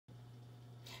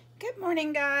Good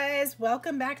morning, guys.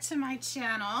 Welcome back to my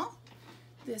channel.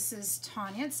 This is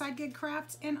Tanya at Side Gig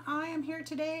Crafts, and I am here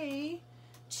today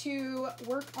to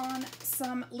work on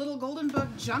some little golden book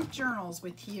junk journals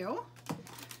with you.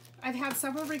 I've had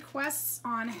several requests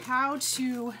on how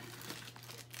to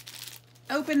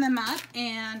open them up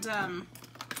and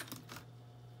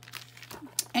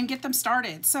get them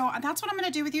started. So that's what I'm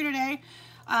going to do with you today.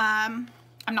 I'm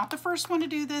not the first one to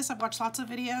do this. I've watched lots of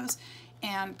videos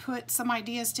and put some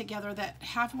ideas together that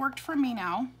have worked for me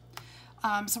now.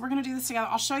 So we're going to do this together.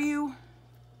 I'll show you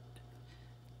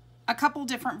a couple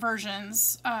different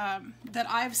versions that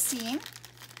I've seen.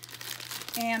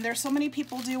 And there's so many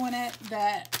people doing it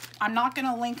that I'm not going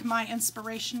to link my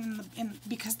inspiration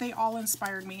because they all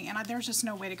inspired me. And there's just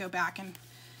no way to go back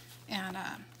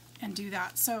and do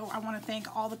that. So I want to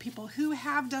thank all the people who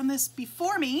have done this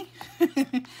before me,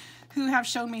 who have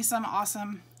shown me some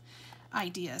awesome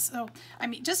ideas. So I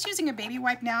mean, just using a baby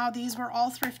wipe now, these were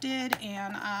all thrifted,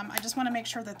 and I just want to make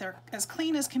sure that they're as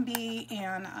clean as can be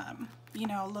and you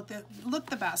know, look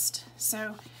the best.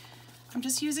 So I'm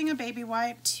just using a baby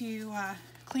wipe to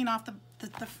clean off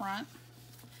the front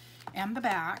and the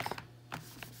back.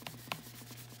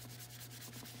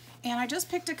 And I just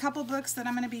picked a couple books that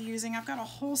I'm going to be using. I've got a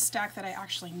whole stack that I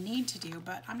actually need to do,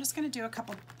 but I'm just going to do a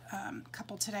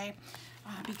couple today.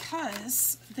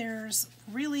 Because there's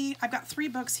really, I've got 3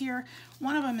 books here.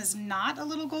 One of them is not a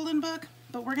little golden book,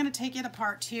 but we're going to take it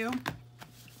apart too.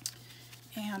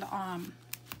 And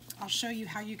I'll show you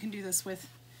how you can do this with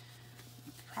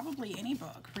probably any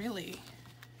book, really.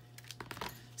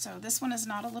 So this one is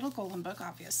not a little golden book,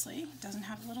 obviously. It doesn't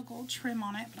have a little gold trim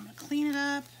on it, but I'm going to clean it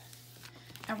up.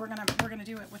 And we're gonna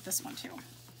do it with this one too.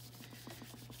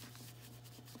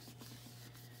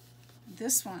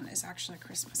 This one is actually a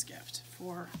Christmas gift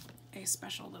for a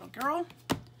special little girl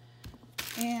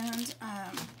and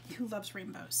who loves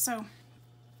rainbows. So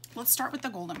let's start with the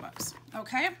golden books,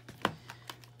 okay?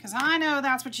 Because I know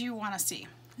that's what you want to see.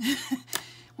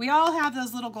 We all have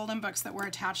those little golden books that we're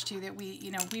attached to that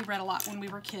we read a lot when we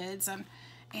were kids, and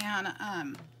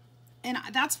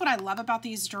that's what I love about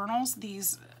these journals,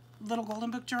 these little golden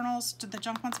book journals, to the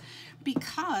junk ones,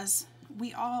 because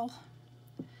we all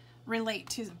relate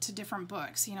to different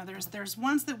books. You know, there's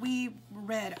ones that we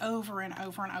read over and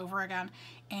over and over again,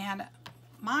 and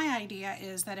my idea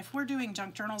is that if we're doing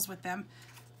junk journals with them,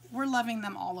 we're loving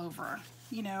them all over.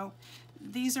 You know,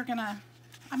 these are gonna,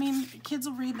 I mean, kids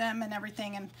will read them and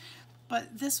everything, but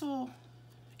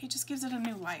it just gives it a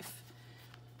new life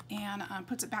and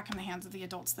puts it back in the hands of the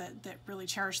adults that really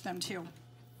cherish them too.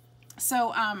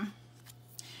 So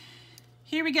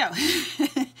here we go.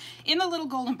 In the little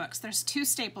golden books, there's 2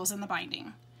 staples in the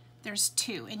binding. There's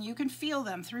 2, and you can feel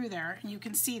them through there, and you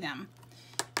can see them.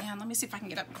 And let me see if I can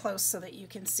get up close so that you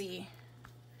can see,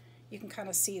 you can kind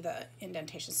of see the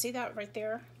indentation. See that right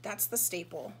there? That's the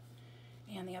staple.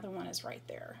 And the other one is right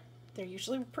there. They're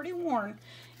usually pretty worn,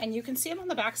 and you can see them on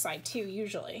the back side too,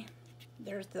 usually.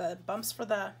 There's the bumps for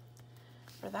that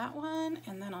one,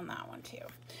 and then on that one too.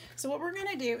 So what we're going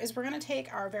to do is we're going to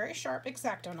take our very sharp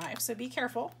X-Acto knife, so be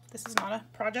careful. This is not a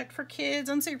project for kids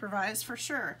unsupervised, for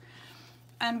sure.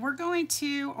 And we're going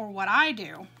to, or what I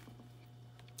do,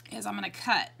 is I'm going to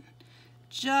cut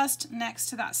just next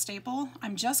to that staple.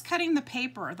 I'm just cutting the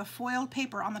paper, the foiled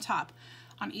paper on the top,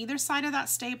 on either side of that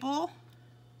staple,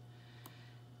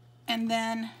 and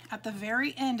then at the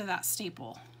very end of that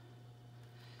staple.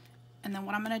 And then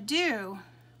what I'm going to do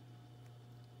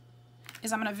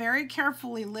is I'm going to very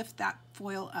carefully lift that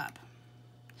foil up.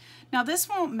 Now this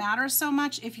won't matter so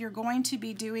much if you're going to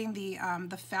be doing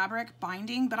the fabric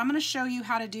binding, but I'm going to show you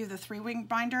how to do the 3-wing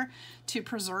binder to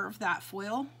preserve that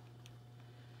foil.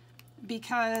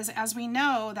 Because as we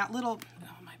know, that little,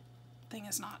 oh, my thing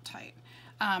is not tight.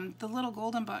 The little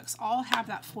golden books all have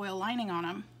that foil lining on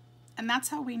them, and that's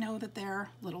how we know that they're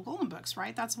little golden books,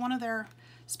 right? That's one of their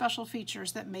special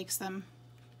features that makes them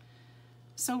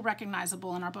so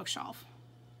recognizable in our bookshelf.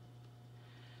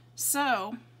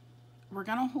 So we're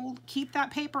gonna keep that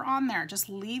paper on there. Just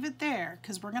leave it there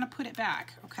because we're gonna put it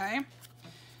back, okay?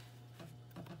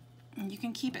 And you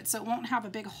can keep it so it won't have a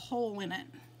big hole in it.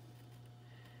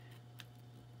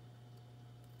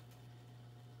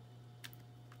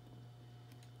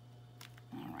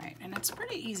 All right, and it's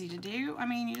pretty easy to do. I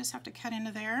mean, you just have to cut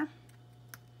into there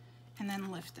and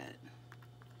then lift it.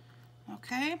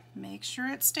 Okay, make sure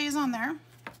it stays on there.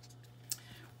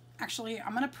 Actually,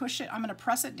 I'm going to push it, I'm going to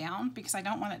press it down because I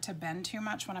don't want it to bend too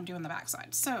much when I'm doing the back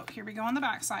side. So here we go on the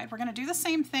back side. We're going to do the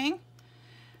same thing.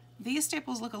 These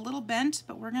staples look a little bent,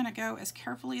 but we're going to go as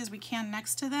carefully as we can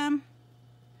next to them.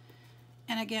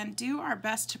 And again, do our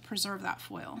best to preserve that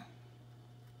foil.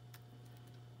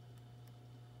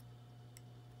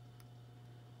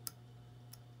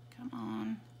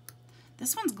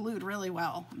 This one's glued really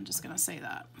well. I'm just gonna say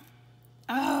that.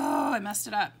 Oh, I messed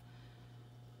it up.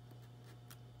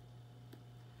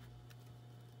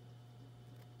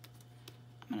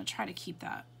 I'm gonna try to keep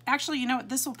that. Actually, you know what?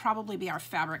 This will probably be our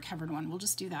fabric covered one. We'll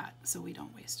just do that so we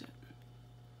don't waste it.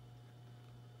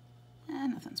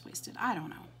 Nothing's wasted. I don't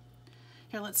know.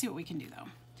 Here, let's see what we can do though.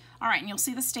 All right, and you'll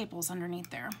see the staples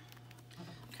underneath there.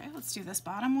 Okay, let's do this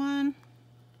bottom one.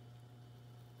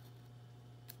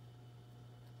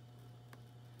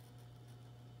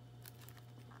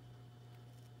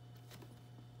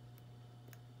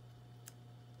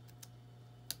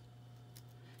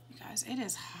 You guys, it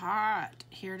is hot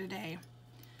here today,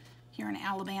 here in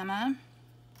Alabama.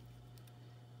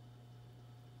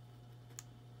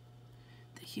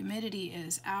 Humidity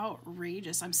is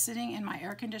outrageous. I'm sitting in my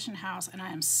air-conditioned house and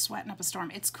I am sweating up a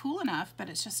storm. It's cool enough, but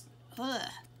it's just, ugh,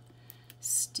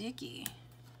 sticky.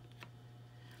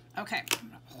 Okay,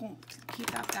 I'm gonna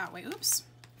keep that way. Oops.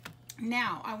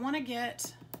 Now, I want to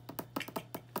get,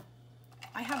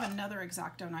 I have another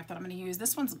X-Acto knife that I'm going to use.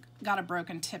 This one's got a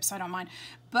broken tip, so I don't mind.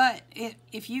 But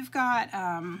if you've got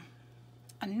a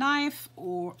knife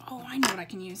or, oh, I know what I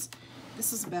can use.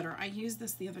 This is better. I used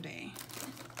this the other day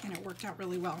and it worked out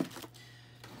really well.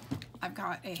 I've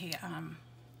got a,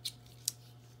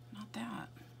 not that,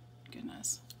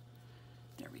 goodness.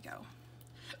 There we go.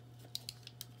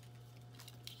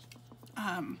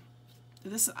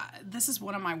 This is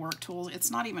one of my work tools.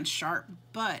 It's not even sharp,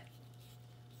 but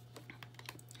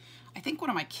I think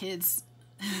one of my kids,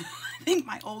 I think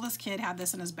my oldest kid had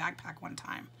this in his backpack one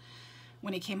time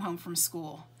when he came home from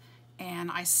school.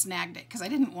 And I snagged it because I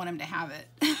didn't want him to have it.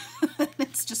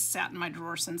 It's just sat in my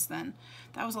drawer since then.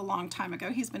 That was a long time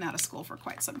ago. He's been out of school for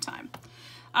quite some time.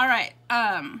 All right.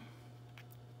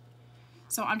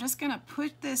 So I'm just going to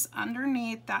put this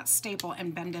underneath that staple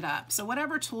and bend it up. So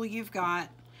whatever tool you've got,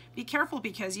 be careful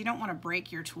because you don't want to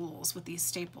break your tools with these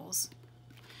staples.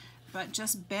 But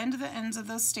just bend the ends of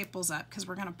those staples up because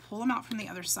we're going to pull them out from the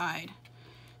other side.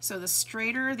 So the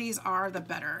straighter these are, the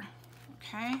better.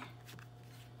 Okay.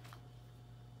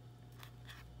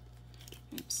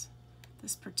 Oops,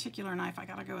 this particular knife, I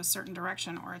gotta go a certain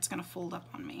direction or it's gonna fold up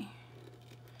on me.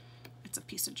 It's a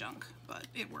piece of junk, but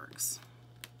it works.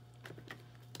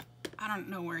 I don't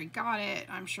know where he got it.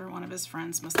 I'm sure one of his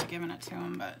friends must have given it to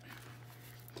him, but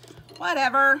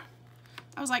whatever.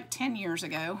 That was like 10 years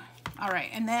ago. All right,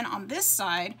 and then on this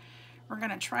side, we're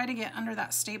gonna try to get under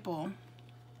that staple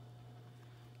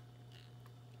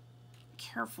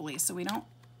carefully so we don't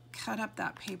cut up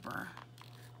that paper.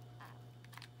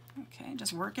 Okay,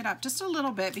 just work it up just a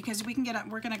little bit because we can get up,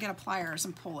 we're going to get a pliers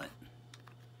and pull it.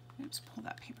 Oops, pull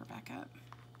that paper back up.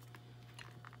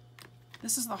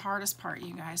 This is the hardest part,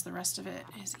 you guys. The rest of it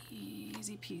is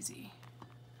easy peasy.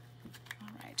 All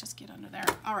right, just get under there.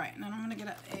 All right, and then I'm going to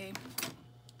get a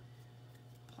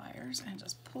pliers and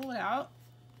just pull it out.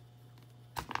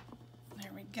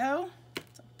 There we go.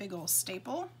 It's a big old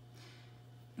staple.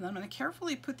 And then I'm going to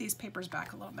carefully put these papers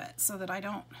back a little bit so that I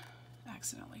don't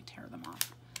accidentally tear them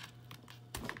off.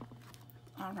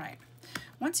 All right,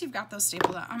 once you've got those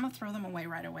stapled out, I'm gonna throw them away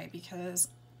right away because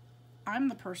I'm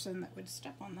the person that would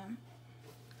step on them.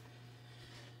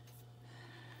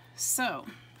 So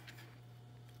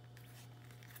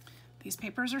these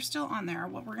papers are still on there.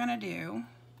 What we're gonna do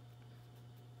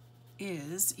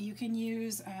is you can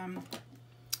use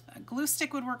a glue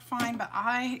stick would work fine, but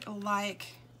I like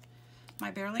my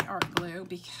Bearly Art glue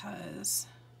because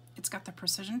it's got the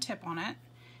precision tip on it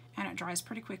and it dries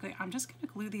pretty quickly. I'm just going to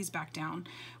glue these back down.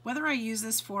 Whether I use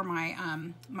this for my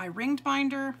my ringed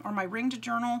binder or my ringed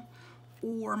journal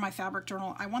or my fabric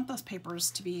journal, I want those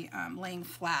papers to be laying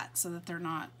flat so that they're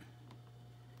not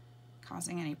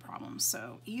causing any problems.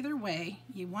 So either way,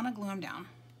 you want to glue them down.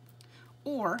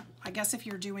 Or I guess if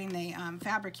you're doing the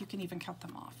fabric, you can even cut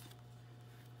them off.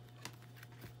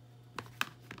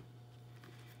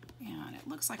 And it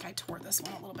looks like I tore this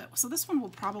one a little bit. So this one will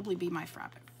probably be my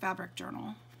fabric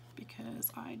journal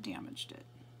because I damaged it.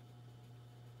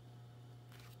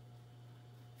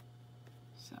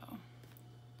 So,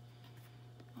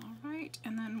 all right,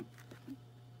 and then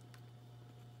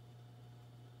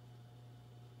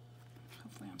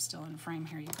hopefully I'm still in frame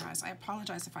here, you guys. I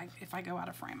apologize if I go out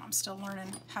of frame. I'm still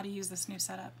learning how to use this new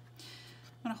setup.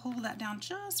 I'm gonna hold that down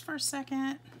just for a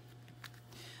second.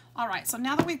 All right, so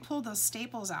now that we've pulled those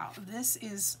staples out, this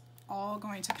is all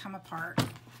going to come apart.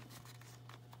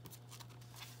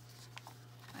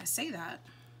 I say that.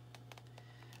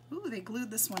 Ooh, they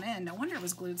glued this one in. No wonder it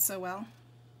was glued so well.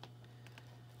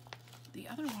 The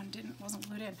other one wasn't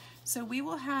glued in. So we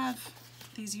will have,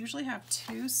 these usually have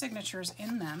 2 signatures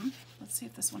in them. Let's see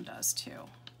if this one does too.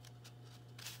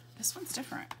 This one's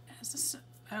different. Is this,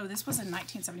 oh, this was in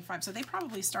 1975, so they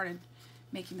probably started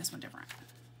making this one different.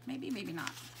 Maybe, maybe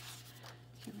not.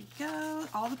 Here we go.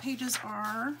 All the pages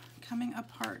are coming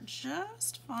apart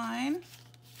just fine.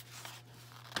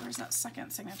 Where's that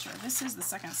second signature? This is the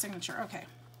second signature. Okay.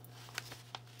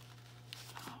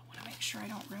 Oh, I want to make sure I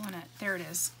don't ruin it. There it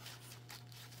is.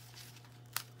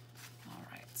 All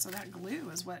right. So that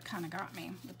glue is what kind of got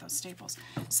me with those staples.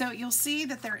 So you'll see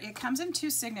that it comes in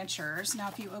 2 signatures. Now,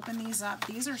 if you open these up,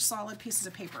 these are solid pieces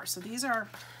of paper. So these are,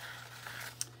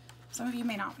 some of you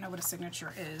may not know what a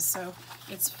signature is. So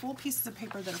it's full pieces of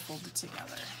paper that are folded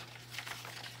together.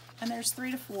 And there's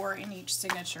 3 to 4 in each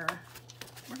signature.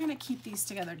 We're going to keep these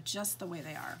together just the way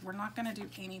they are. We're not going to do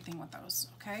anything with those,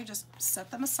 okay? Just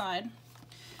set them aside.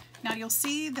 Now you'll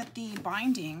see that the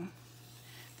binding,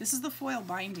 this is the foil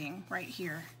binding right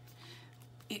here.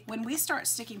 When we start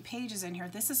sticking pages in here,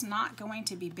 this is not going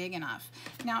to be big enough.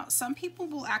 Now, some people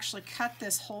will actually cut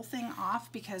this whole thing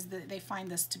off because they find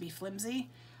this to be flimsy.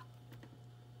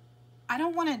 I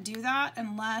don't want to do that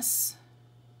unless,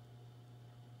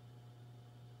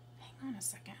 hang on a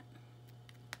second.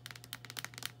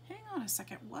 Hang on a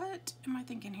second, what am I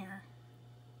thinking here?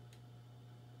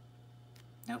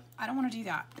 Nope, I don't want to do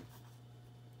that.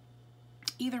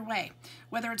 Either way,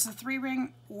 whether it's the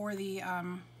 3-ring or the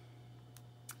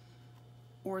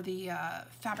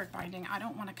fabric binding, I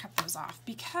don't want to cut those off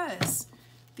because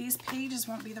these pages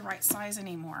won't be the right size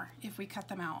anymore if we cut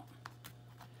them out.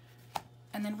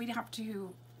 And then we'd have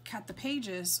to cut the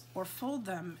pages or fold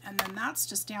them, and then that's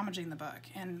just damaging the book,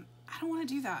 and I don't want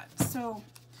to do that. So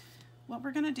what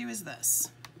we're going to do is this.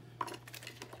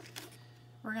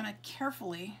 We're going to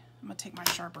carefully, I'm going to take my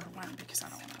sharper one because I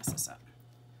don't want to mess this up.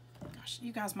 Gosh,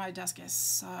 you guys, my desk is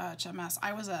such a mess.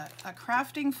 I was a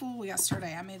crafting fool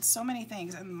yesterday. I made so many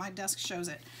things and my desk shows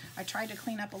it. I tried to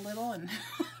clean up a little, and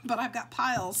but I've got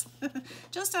piles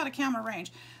just out of camera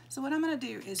range. So what I'm going to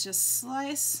do is just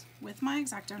slice with my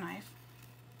X-Acto knife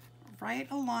right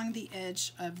along the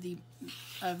edge of the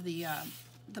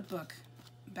book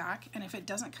back, and if it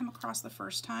doesn't come across the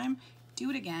first time, do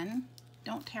it again.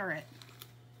 Don't tear it.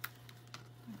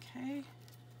 Okay,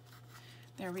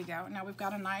 there we go. Now we've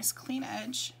got a nice clean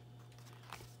edge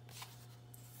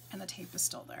and the tape is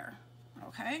still there.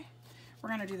 Okay, we're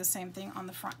going to do the same thing on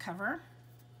the front cover.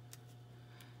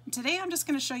 Today I'm just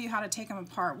going to show you how to take them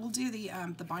apart. We'll do the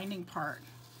binding part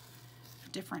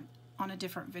on a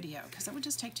different video because it would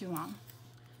just take too long.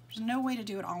 There's no way to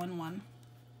do it all in one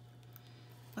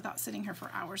without sitting here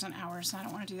for hours and hours, and I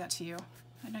don't want to do that to you.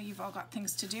 I know you've all got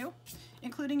things to do,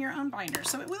 including your own binder.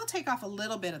 So it will take off a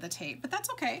little bit of the tape, but that's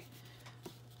okay.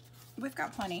 We've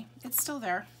got plenty. It's still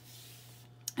there,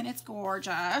 and it's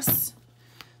gorgeous.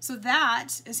 So that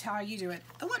is how you do it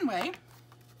the one way.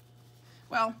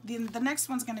 Well, the next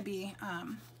one's going to be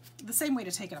the same way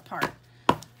to take it apart.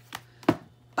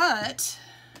 But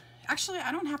actually,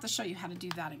 I don't have to show you how to do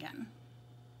that again,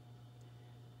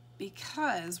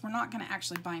 because we're not going to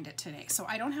actually bind it today. So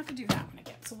I don't have to do that one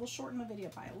again. So we'll shorten the video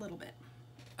by a little bit.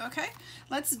 Okay,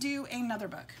 let's do another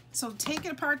book. So take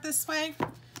it apart this way,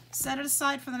 set it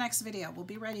aside for the next video. We'll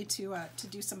be ready to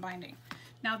do some binding.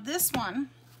 Now this one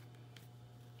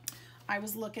I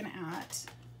was looking at,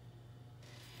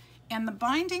 and the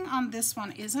binding on this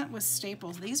one isn't with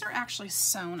staples. These are actually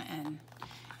sewn in,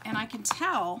 and I can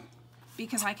tell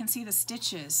because I can see the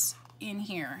stitches in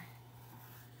here.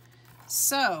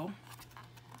 So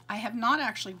I have not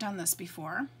actually done this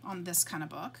before on this kind of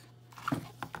book.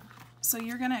 So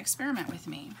you're going to experiment with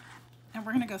me and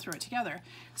we're going to go through it together.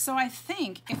 So I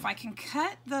think if I can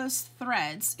cut those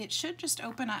threads, it should just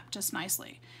open up just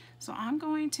nicely. So I'm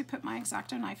going to put my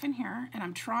X-Acto knife in here, and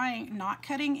I'm trying, not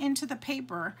cutting into the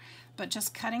paper, but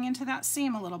just cutting into that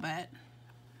seam a little bit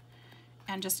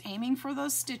and just aiming for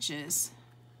those stitches.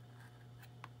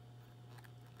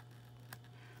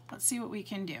 Let's see what we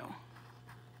can do.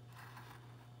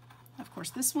 Of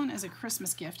course, this one is a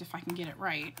Christmas gift if I can get it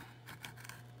right.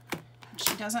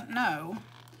 She doesn't know,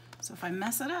 so if I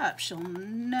mess it up, she'll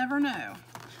never know.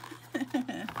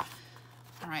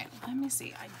 All right, let me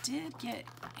see. I did get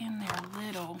in there a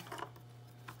little.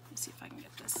 Let's see if I can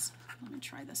get this. Let me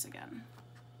try this again.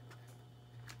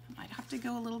 I might have to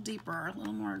go a little deeper, a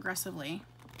little more aggressively.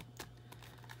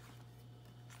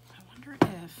 I wonder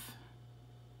if...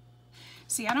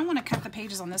 See, I don't want to cut the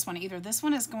pages on this one either. This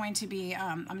one is going to be,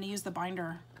 I'm going to use the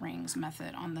binder rings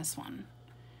method on this one.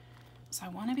 So I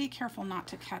want to be careful not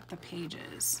to cut the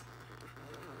pages.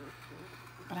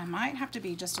 But I might have to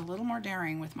be just a little more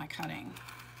daring with my cutting.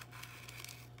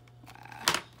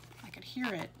 I could hear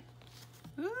it.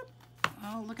 Oop.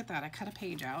 Oh, look at that. I cut a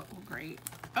page out. Oh, great.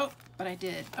 Oh, but I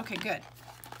did. Okay, good.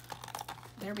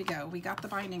 there we go. We got the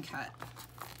binding cut.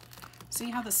 See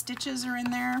how the stitches are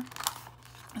in there?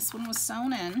 This one was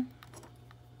sewn in.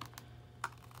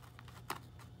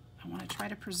 I want to try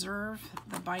to preserve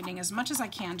the binding as much as I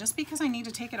can, just because I need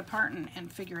to take it apart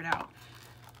and figure it out.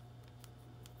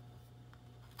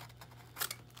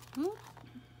 Ooh.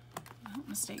 Well,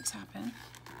 mistakes happen.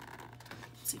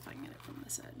 Let's see if I can get it from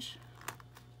this edge.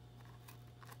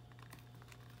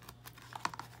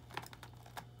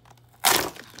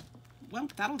 Well,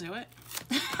 that'll do it.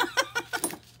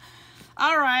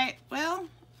 All right, well,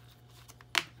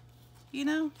 you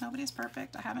know, nobody's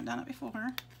perfect. I haven't done it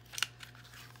before.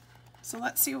 So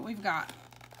let's see what we've got.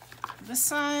 This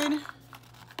side, I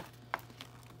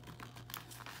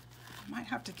might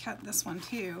have to cut this one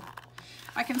too.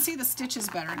 I can see the stitches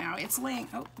better now. It's laying,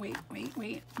 oh, wait.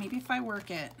 Maybe if I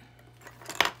work it.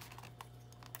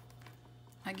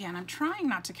 Again, I'm trying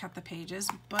not to cut the pages,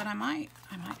 but I might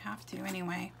have to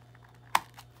anyway.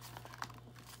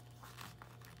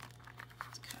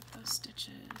 Let's cut those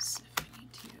stitches if I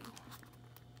need to.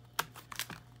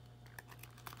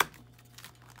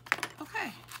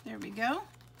 Okay, there we go.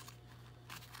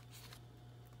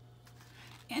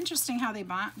 Interesting how they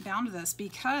bound this,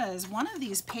 because one of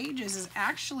these pages is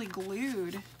actually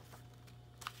glued.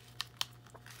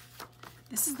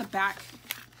 This is the back.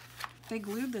 They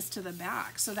glued this to the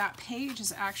back, so that page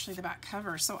is actually the back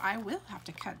cover. So I will have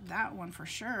to cut that one for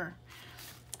sure.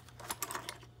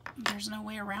 There's no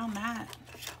way around that.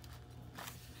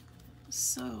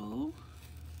 So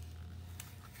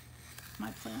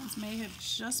my plans may have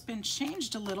just been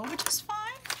changed a little, which is fine.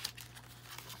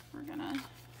 We're gonna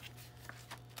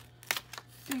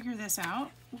figure this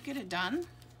out. We'll get it done.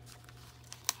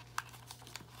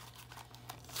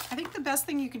 I think the best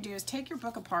thing you can do is take your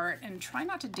book apart and try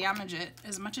not to damage it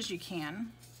as much as you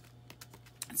can.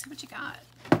 And see what you got.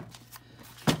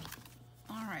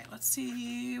 All right, let's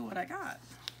see what I got.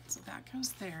 So that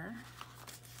goes there.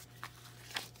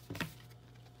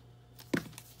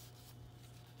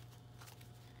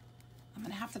 I'm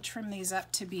gonna have to trim these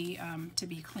up to be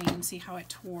clean. See how it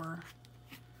tore.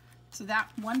 So that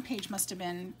one page must have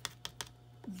been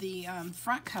the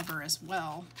front cover as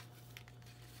well.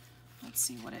 Let's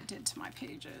see what it did to my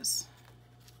pages.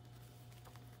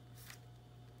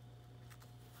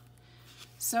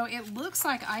 So it looks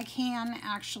like I can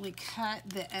actually cut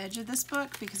the edge of this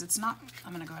book, because it's not,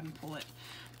 I'm gonna go ahead and pull it,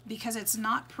 because it's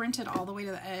not printed all the way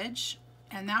to the edge,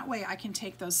 and that way I can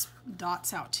take those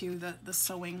dots out too, the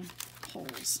sewing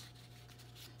holes.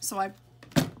 So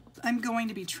I'm going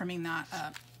to be trimming that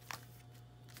up,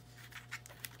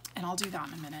 and I'll do that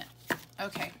in a minute.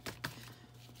 Okay,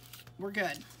 we're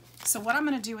good. So what I'm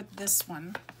going to do with this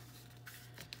one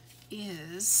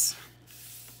is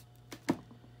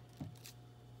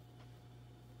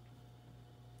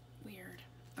weird.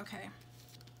 Okay.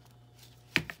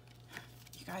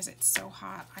 You guys, it's so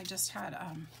hot. I just had,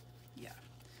 yeah,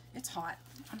 it's hot.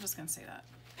 I'm just going to say that.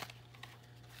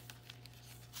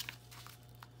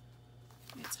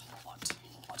 It's hot, hot,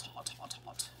 hot, hot,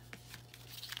 hot.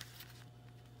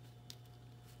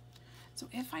 So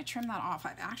if I trim that off,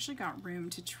 I've actually got room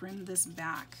to trim this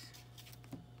back.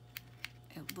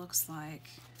 It looks like,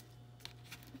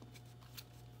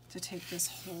 to take this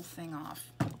whole thing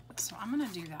off. So I'm gonna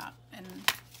do that, and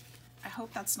I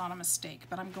hope that's not a mistake,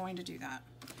 but I'm going to do that.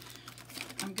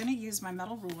 I'm gonna use my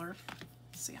metal ruler.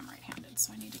 See, I'm right-handed,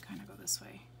 so I need to kind of go this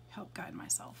way, help guide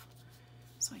myself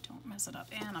so I don't mess it up.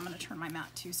 And I'm gonna turn my mat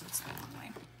too, so it's the wrong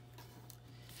way.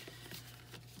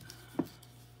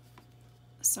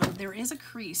 So there is a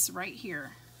crease right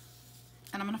here,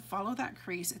 and I'm going to follow that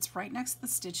crease. It's right next to the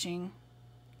stitching.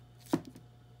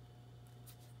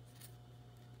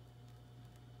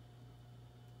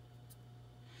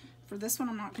 For this one,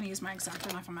 I'm not going to use my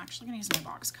X-Acto knife. I'm actually going to use my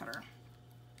box cutter.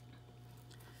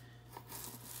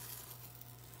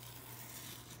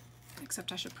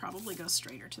 Except I should probably go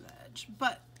straighter to the edge,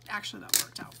 but actually that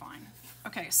worked out fine.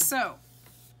 Okay, so,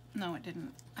 no it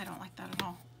didn't. I don't like that at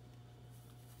all.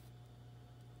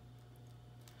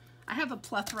 I have a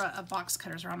plethora of box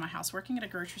cutters around my house. Working at a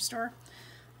grocery store,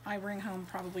 I bring home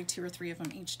probably 2 or 3 of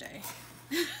them each day.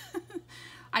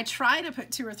 I try to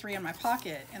put 2 or 3 in my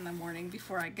pocket in the morning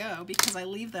before I go, because I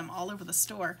leave them all over the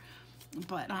store.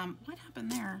 But what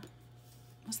happened there?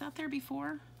 Was that there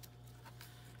before?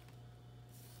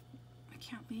 I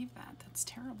can't leave that. That's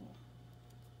terrible.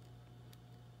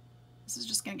 This is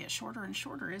just going to get shorter and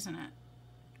shorter, isn't it?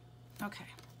 Okay,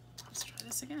 let's try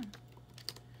this again.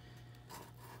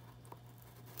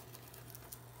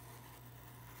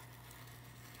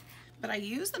 But I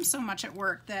use them so much at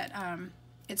work that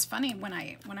It's funny when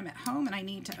I'm at home and I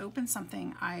need to open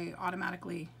something, I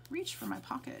automatically reach for my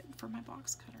pocket for my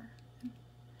box cutter.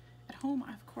 At home,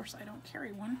 of course, I don't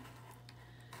carry one,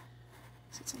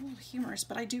 so it's a little humorous.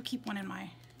 But I do keep one in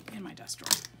my desk drawer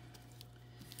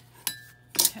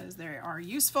because they are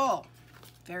useful,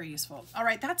 very useful. All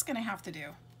right, that's going to have to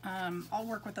do. I'll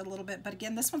work with it a little bit, but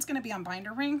again, this one's going to be on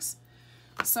binder rings,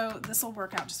 so this will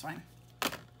work out just fine.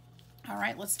 All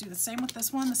right, let's do the same with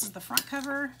this one. This is the front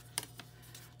cover.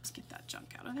 Let's get that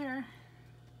junk out of there.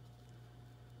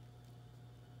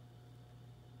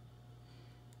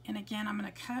 And again, I'm going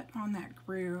to cut on that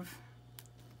groove.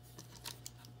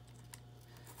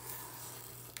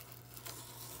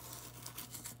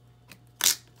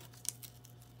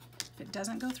 If it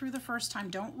doesn't go through the first time,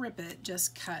 don't rip it,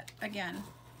 just cut again.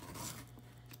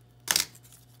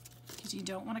 Because you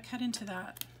don't want to cut into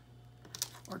that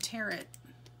or tear it.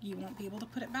 You won't be able to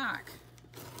put it back.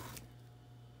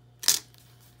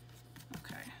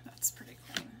 Okay, that's pretty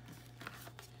clean.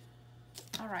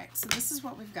 All right, so this is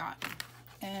what we've got.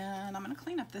 And I'm going to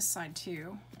clean up this side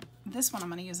too. This one I'm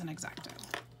going to use an X-Acto,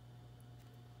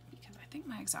 because I think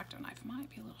my X-Acto knife might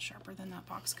be a little sharper than that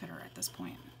box cutter at this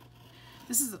point.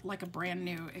 This is like a brand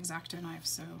new X-Acto knife,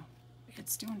 so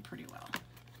it's doing pretty well.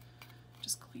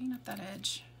 Just clean up that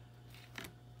edge.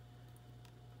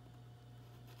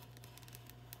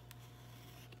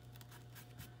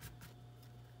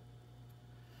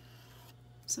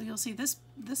 So you'll see this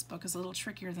book is a little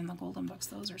trickier than the golden books.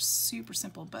 Those are super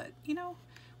simple, but you know,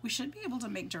 we should be able to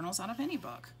make journals out of any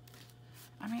book.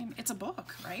 I mean, it's a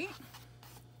book, right?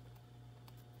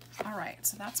 All right,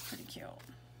 so that's pretty cute.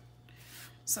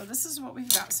 So this is what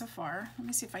we've got so far. Let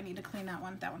me see if I need to clean that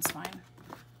one. That one's fine.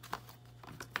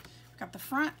 We've got the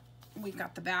front, we've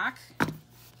got the back.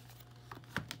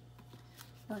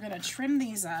 We're gonna trim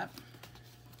these up,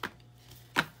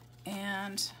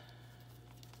 and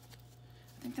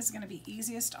I think this is going to be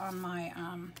easiest on my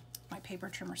my paper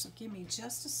trimmer. So give me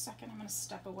just a second. I'm going to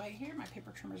step away here. My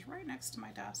paper trimmer is right next to my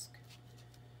desk.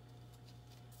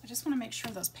 I just want to make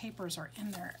sure those papers are in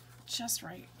there just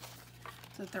right,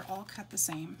 so that they're all cut the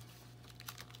same.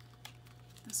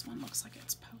 This one looks like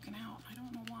it's poking out. I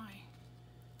don't know why.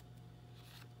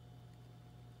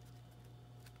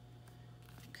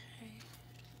 Okay.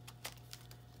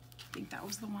 I think that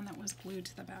was the one that was glued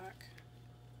to the back.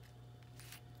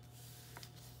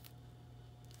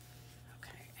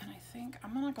 I think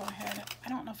I'm going to go ahead, I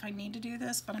don't know if I need to do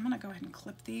this, but I'm going to go ahead and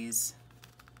clip these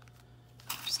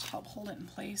just to help hold it in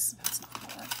place. That's not going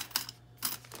to work.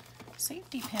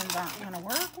 Safety pins aren't going to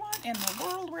work. What in the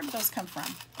world? Where did those come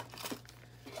from?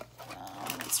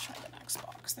 Let's try the next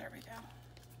box. There we go.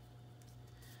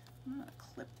 I'm going to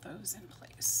clip those in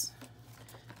place.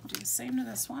 I'll do the same to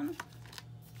this one.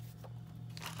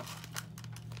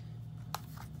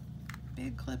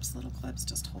 Big clips, little clips,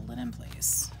 just hold it in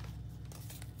place.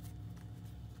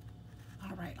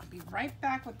 All right, I'll be right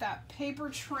back with that paper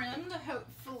trimmed,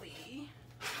 hopefully.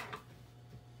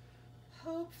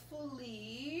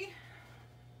 Hopefully.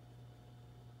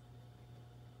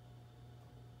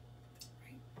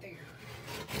 Right there.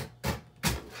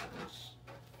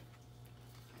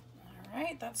 All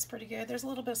right, that's pretty good. There's a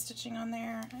little bit of stitching on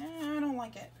there. I don't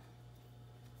like it.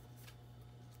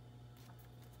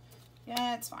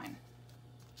 Yeah, it's fine.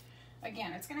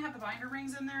 Again, it's gonna have the binder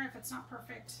rings in there. If it's not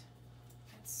perfect,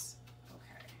 it's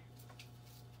okay.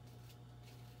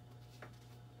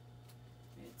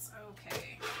 It's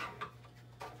okay.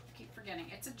 I keep forgetting.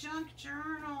 It's a junk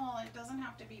journal. It doesn't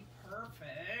have to be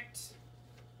perfect.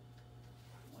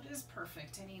 What is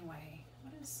perfect anyway?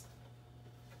 What does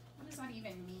that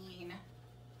even mean?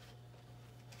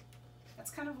 That's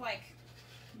kind of like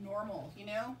normal, you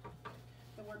know?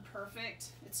 The word perfect.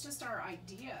 It's just our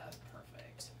idea of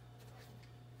perfect.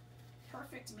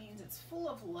 Perfect means it's full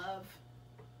of love,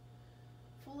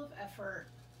 full of effort,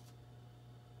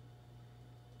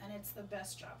 and it's the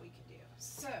best job we can do.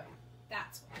 So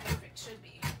that's what perfect should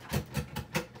be.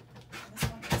 This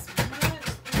one is much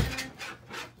better,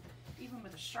 even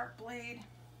with a sharp blade.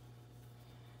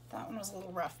 That one was a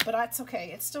little rough, but it's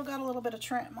okay. It's still got a little bit of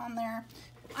trim on there.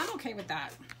 I'm okay with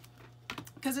that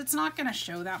because it's not going to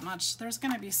show that much. There's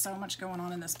going to be so much going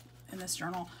on in this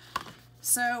journal.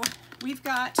 So we've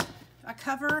got a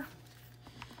cover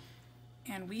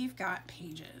and we've got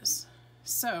pages.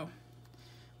 So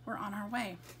we're on our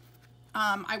way.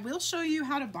 I will show you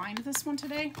how to bind this one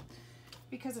today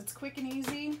because it's quick and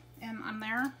easy and I'm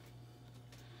there.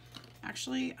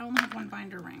 Actually, I only have one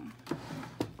binder ring.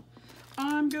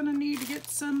 I'm gonna need to get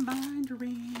some binder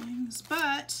rings,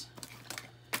 but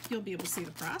you'll be able to see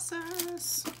the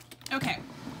process. Okay,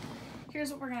 here's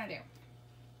what we're gonna do.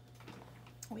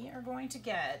 we are going to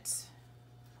get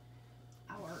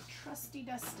our trusty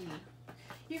dusty.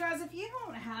 You guys, if you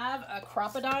don't have a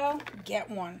Crop-A-Dile, get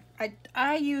one.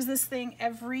 I use this thing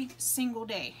every single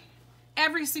day.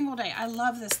 Every single day. I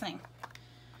love this thing.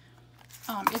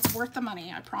 It's worth the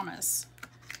money, I promise.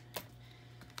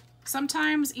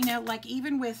 Sometimes, you know, like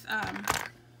even with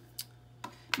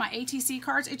my ATC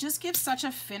cards, it just gives such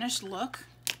a finished look.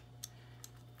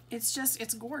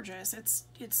 It's gorgeous.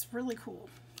 It's really cool.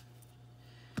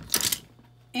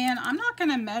 And I'm not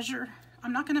gonna measure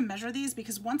these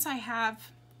because once I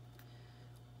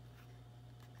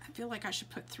feel like I should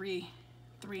put three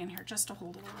in here just to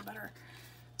hold a little better.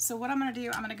 So what I'm gonna do,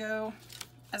 I'm gonna go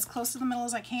as close to the middle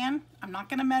as I can. I'm not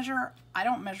gonna measure. I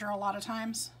don't measure a lot of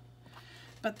times,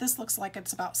 but this looks like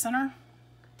it's about center.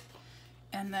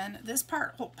 And then this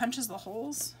part punches the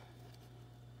holes.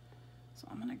 So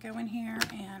I'm gonna go in here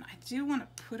and I do wanna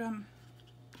put them,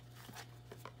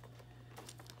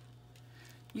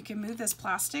 you can move this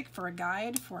plastic for a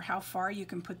guide for how far you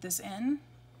can put this in.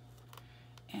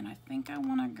 And I think I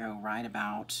wanna go right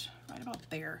about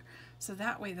there. So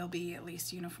that way they'll be at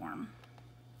least uniform.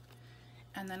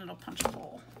 And then it'll punch a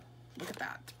hole. Look at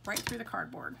that, right through the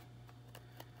cardboard.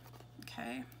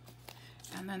 Okay,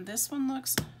 and then this one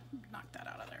looks, knock that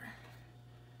out of there.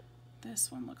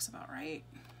 This one looks about right.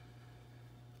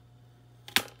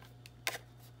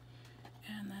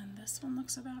 And then this one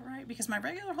looks about right, because my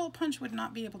regular hole punch would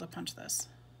not be able to punch this.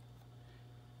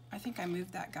 I think I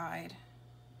moved that guide.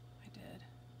 I did.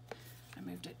 I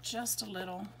moved it just a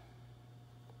little.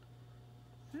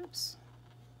 Oops.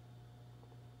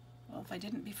 Well, if I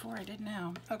didn't before, I did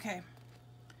now. Okay.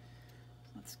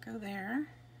 Let's go there.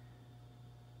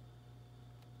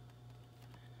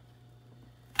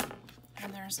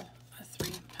 And there's a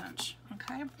 3 punch,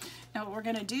 okay? Now what we're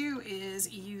gonna do is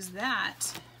use that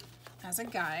as a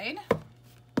guide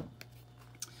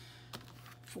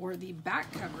for the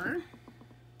back cover.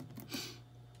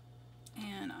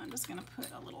 And I'm just gonna put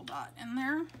a little dot in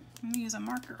there. I'm gonna use a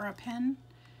marker or a pen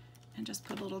and just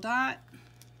put a little dot.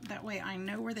 That way I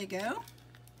know where they go.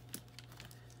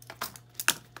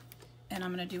 And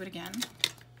I'm gonna do it again.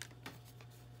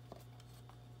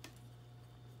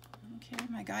 Okay,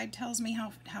 my guide tells me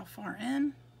how far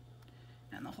in,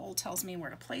 and the hole tells me where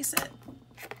to place it.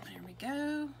 There we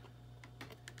go.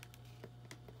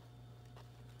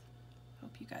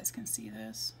 Hope you guys can see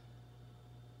this.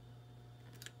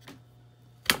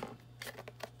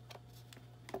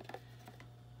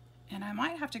 And I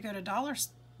might have to go to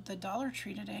the Dollar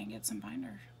Tree today and get some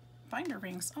binder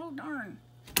rings. Oh darn.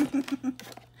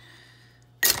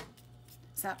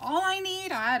 Is that all I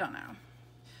need? I don't know.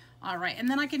 All right, and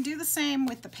then I can do the same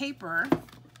with the paper.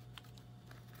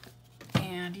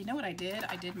 And you know what I did?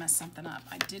 I did mess something up.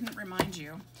 I didn't remind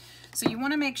you. So you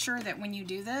want to make sure that when you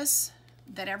do this,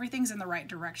 that everything's in the right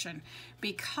direction.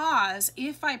 Because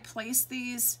if I place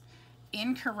these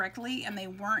incorrectly and they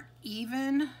weren't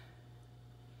even,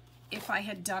 if I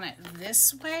had done it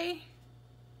this way,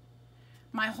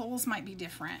 my holes might be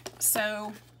different.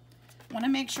 So want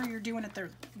to make sure you're doing it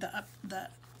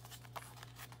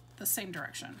the same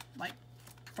direction, like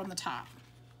from the top.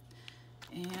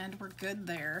 And we're good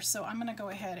there. So I'm gonna go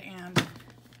ahead and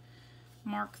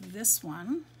mark this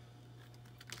one,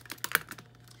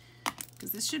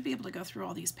 because this should be able to go through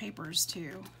all these papers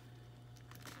too.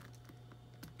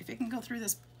 If it can go through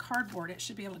this cardboard, it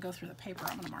should be able to go through the paper.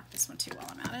 I'm gonna mark this one too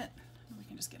while I'm at it. We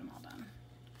can just get them all done.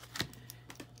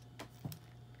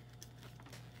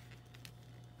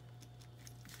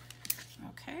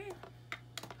 Okay.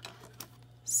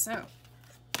 So,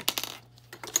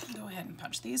 go ahead and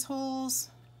punch these holes.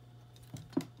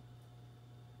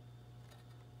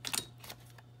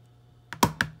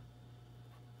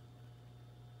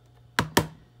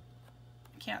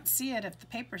 Can't see it if the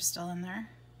paper's still in there.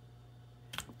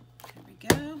 There we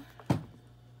go.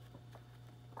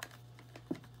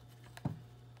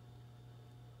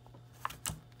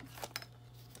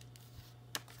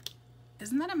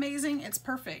 Isn't that amazing? It's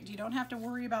perfect. You don't have to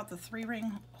worry about the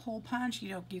 3-ring hole punch.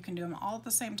 You can do them all at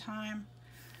the same time.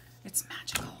 It's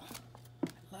magical.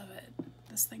 I love it.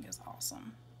 This thing is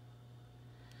awesome.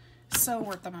 So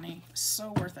worth the money.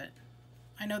 So worth it.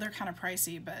 I know they're kind of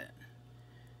pricey, but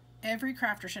every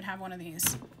crafter should have one of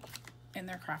these in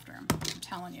their craft room. I'm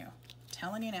telling you.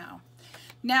 Telling you now.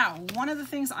 Now, one of the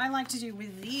things I like to do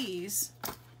with these,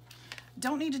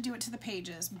 don't need to do it to the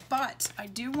pages, but I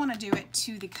do want to do it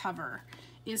to the cover,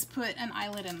 is put an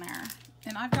eyelet in there.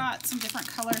 And I've got some different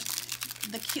colors.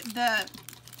 The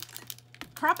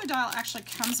Crop-A-Dile actually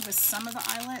comes with some of the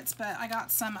eyelets, but I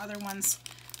got some other ones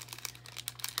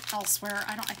elsewhere.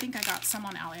 I think I got some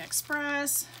on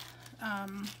AliExpress.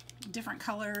 different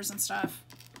colors and stuff.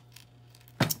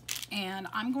 And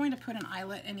I'm going to put an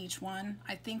eyelet in each one.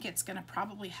 I think it's going to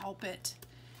probably help it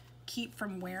keep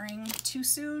from wearing too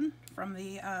soon from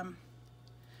the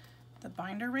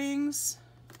binder rings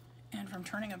and from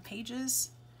turning of pages.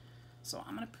 So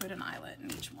I'm going to put an eyelet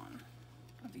in each one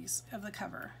of these, of the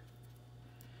cover.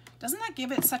 Doesn't that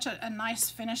give it such a nice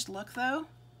finished look though?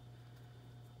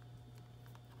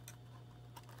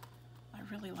 I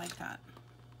really like that.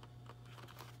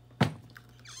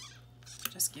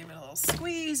 Just give it a little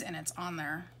squeeze and it's on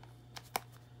there.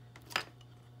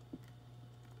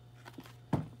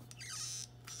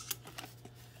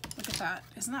 Look at that.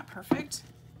 Isn't that perfect?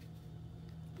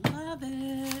 Love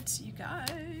it. You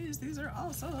guys, these are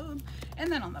awesome. And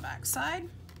then on the back side,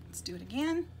 let's do it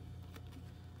again.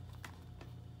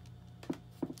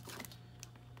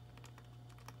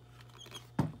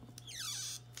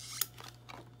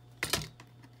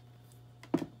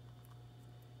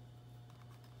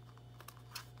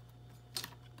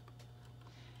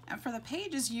 And for the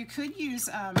pages, you could use,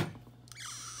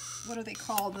 what are they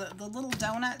called? The little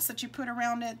donuts that you put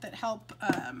around it that help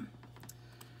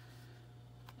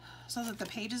so that the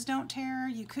pages don't tear.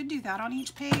 You could do that on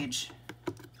each page.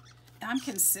 I'm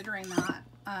considering that.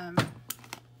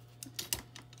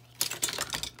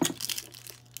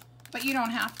 But you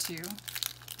don't have to.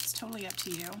 It's totally up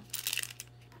to you.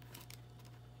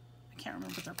 I can't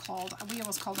remember what they're called. We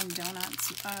always call them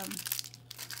donuts.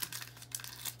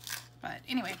 But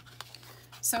anyway,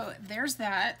 so there's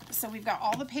that. So we've got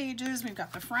all the pages, we've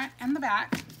got the front and the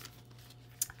back.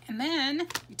 And then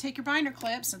you take your binder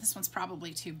clips. So this one's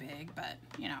probably too big, but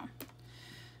you know,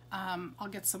 I'll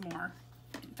get some more.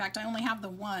 In fact, I only have the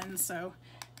one, so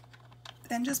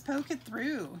then just poke it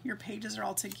through. Your pages are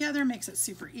all together, makes it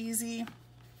super easy.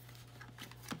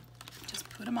 Just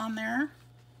put them on there.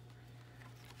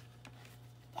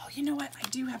 Oh, you know what? I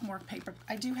do have more paper.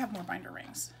 I do have more binder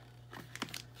rings.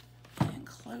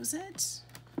 Close it.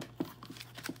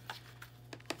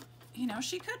 You know,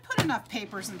 she could put enough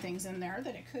papers and things in there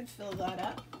that it could fill that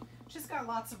up. She's got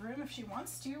lots of room if she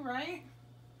wants to, right?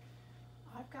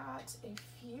 I've got a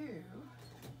few.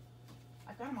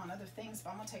 I've got them on other things, but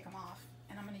I'm going to take them off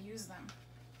and I'm going to use them.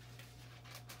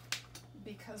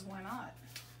 Because why not?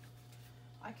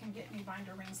 I can get new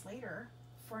binder rings later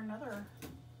for another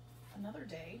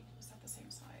day. Is that the same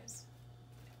size?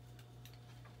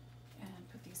 And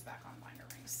put these back on binder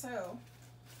rings. So,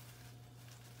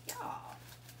 yeah,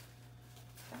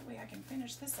 that way I can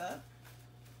finish this up.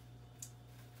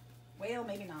 Well,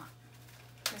 maybe not.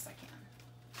 Yes, I can.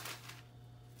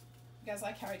 You guys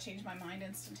like how I changed my mind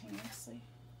instantaneously?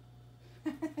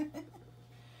 I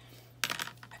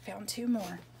found two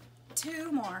more.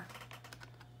 Two more.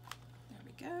 There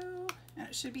we go. And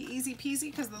it should be easy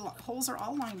peasy because the holes are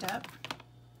all lined up.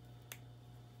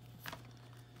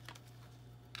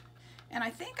 And I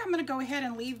think I'm going to go ahead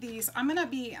and leave these. I'm going to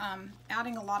be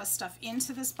adding a lot of stuff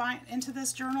into this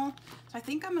journal. So I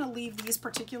think I'm going to leave these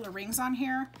particular rings on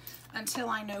here until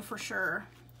I know for sure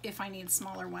if I need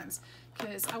smaller ones,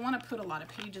 because I want to put a lot of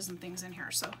pages and things in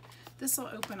here. So this will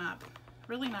open up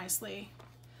really nicely.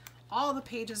 All the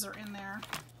pages are in there.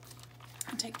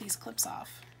 I'll take these clips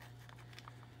off.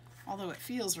 Although it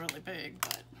feels really big,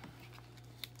 but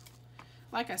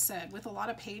like I said, with a lot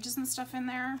of pages and stuff in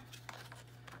there,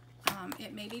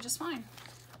 it may be just fine.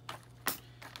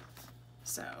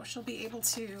 So she'll be able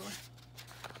to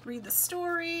read the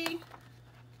story,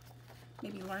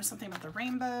 maybe learn something about the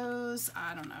rainbows.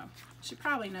 I don't know. She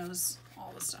probably knows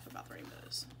all the stuff about the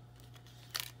rainbows.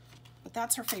 But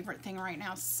that's her favorite thing right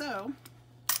now. So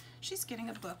she's getting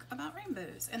a book about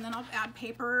rainbows. And then I'll add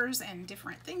papers and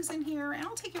different things in here. And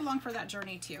I'll take you along for that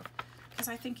journey too, because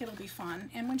I think it'll be fun.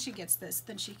 And when she gets this,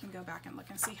 then she can go back and look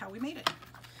and see how we made it.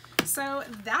 So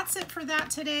that's it for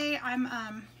that today. I'm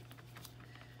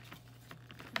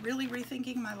really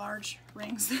rethinking my large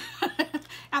rings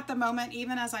at the moment,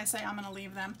 even as I say I'm going to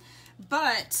leave them.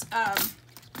 But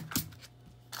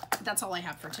that's all I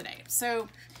have for today. So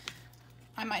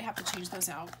I might have to change those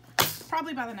out.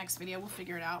 Probably by the next video, we'll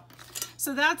figure it out.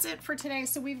 So that's it for today.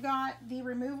 So we've got the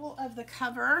removal of the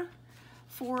cover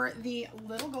for the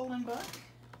Little Golden Book.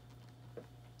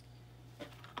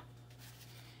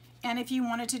 And if you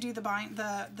wanted to do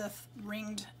the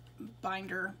ringed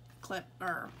binder clip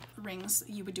or rings,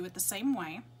 you would do it the same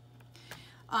way.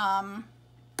 And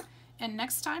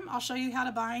next time I'll show you how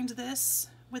to bind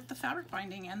this with the fabric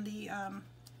binding and the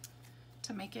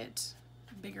to make it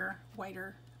bigger,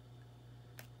 whiter,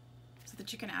 so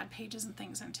that you can add pages and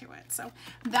things into it. So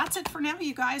that's it for now,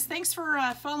 you guys. Thanks for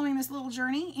following this little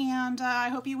journey, and I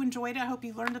hope you enjoyed it. I hope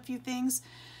you learned a few things.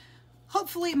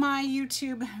 hopefully my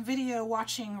YouTube video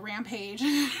watching rampage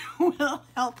will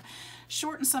help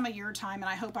shorten some of your time, and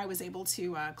I hope I was able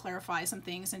to clarify some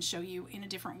things and show you in a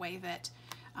different way that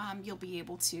you'll be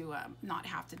able to not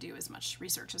have to do as much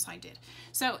research as I did.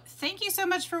 So thank you so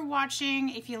much for watching.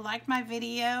 If you liked my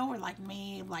video or like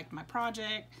me, liked my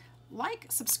project, like,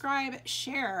 subscribe,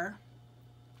 share,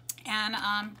 and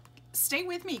stay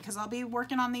with me because I'll be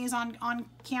working on these on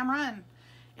camera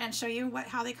and show you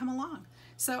how they come along.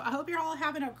 So I hope you're all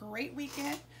having a great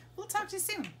weekend. We'll talk to you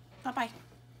soon. Bye-bye.